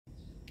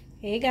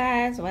Hey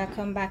guys,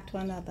 welcome back to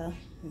another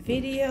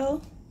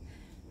video.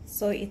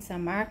 So it's a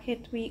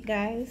market week,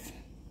 guys,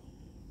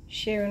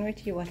 sharing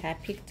with you what I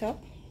picked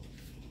up.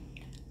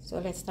 So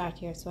let's start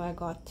here. So I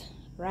got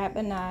ripe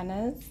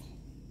bananas,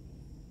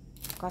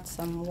 got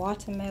some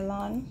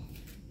watermelon.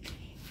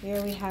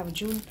 Here we have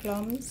June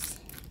plums,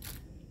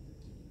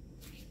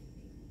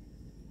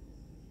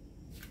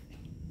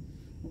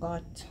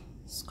 got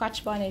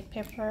Scotch bonnet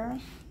pepper,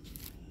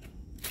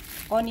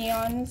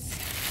 onions.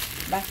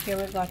 Back here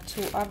we got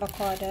 2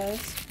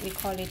 avocados. We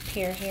call it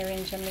pear here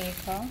in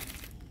Jamaica.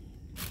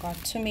 Got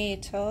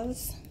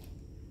tomatoes.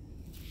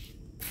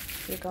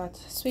 We got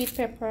sweet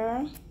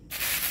pepper,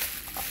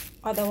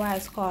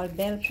 otherwise called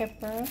bell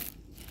pepper.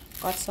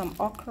 Got some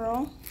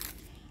okra.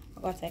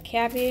 Got a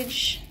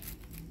cabbage.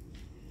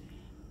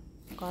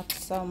 Got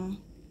some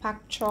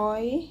pak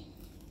choy.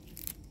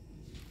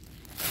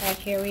 Right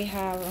here we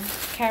have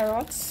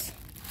carrots,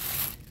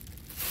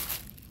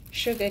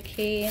 sugar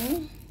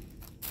cane.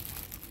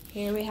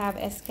 Here we have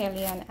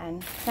escallion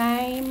and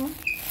thyme.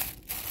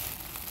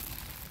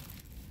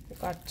 We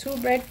got 2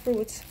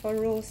 breadfruits for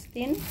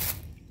roasting.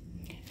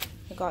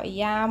 We got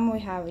yam. We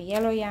have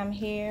yellow yam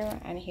here,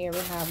 and here we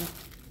have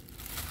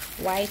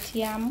white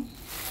yam.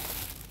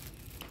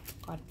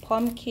 Got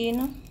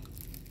pumpkin.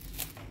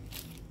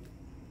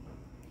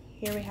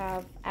 Here we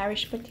have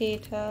Irish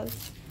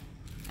potatoes,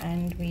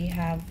 and we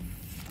have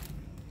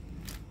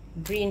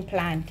green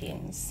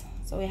plantains.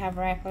 So we have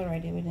ripe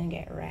already, we didn't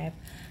get ripe.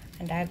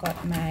 And I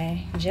got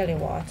my jelly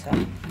water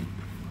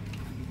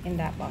in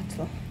that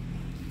bottle.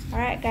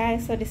 Alright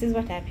guys, so this is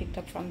what I picked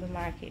up from the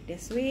market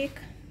this week.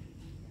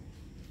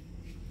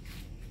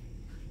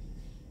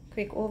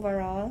 Quick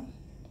overall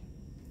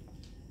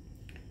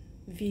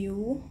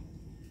view.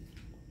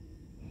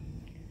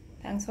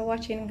 Thanks for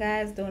watching,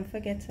 guys. Don't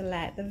forget to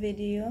like the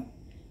video.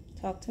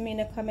 Talk to me in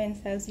the comments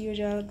as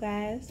usual,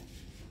 guys.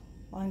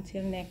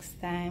 Until next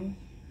time,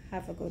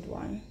 have a good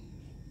one.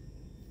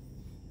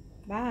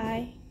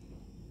 Bye.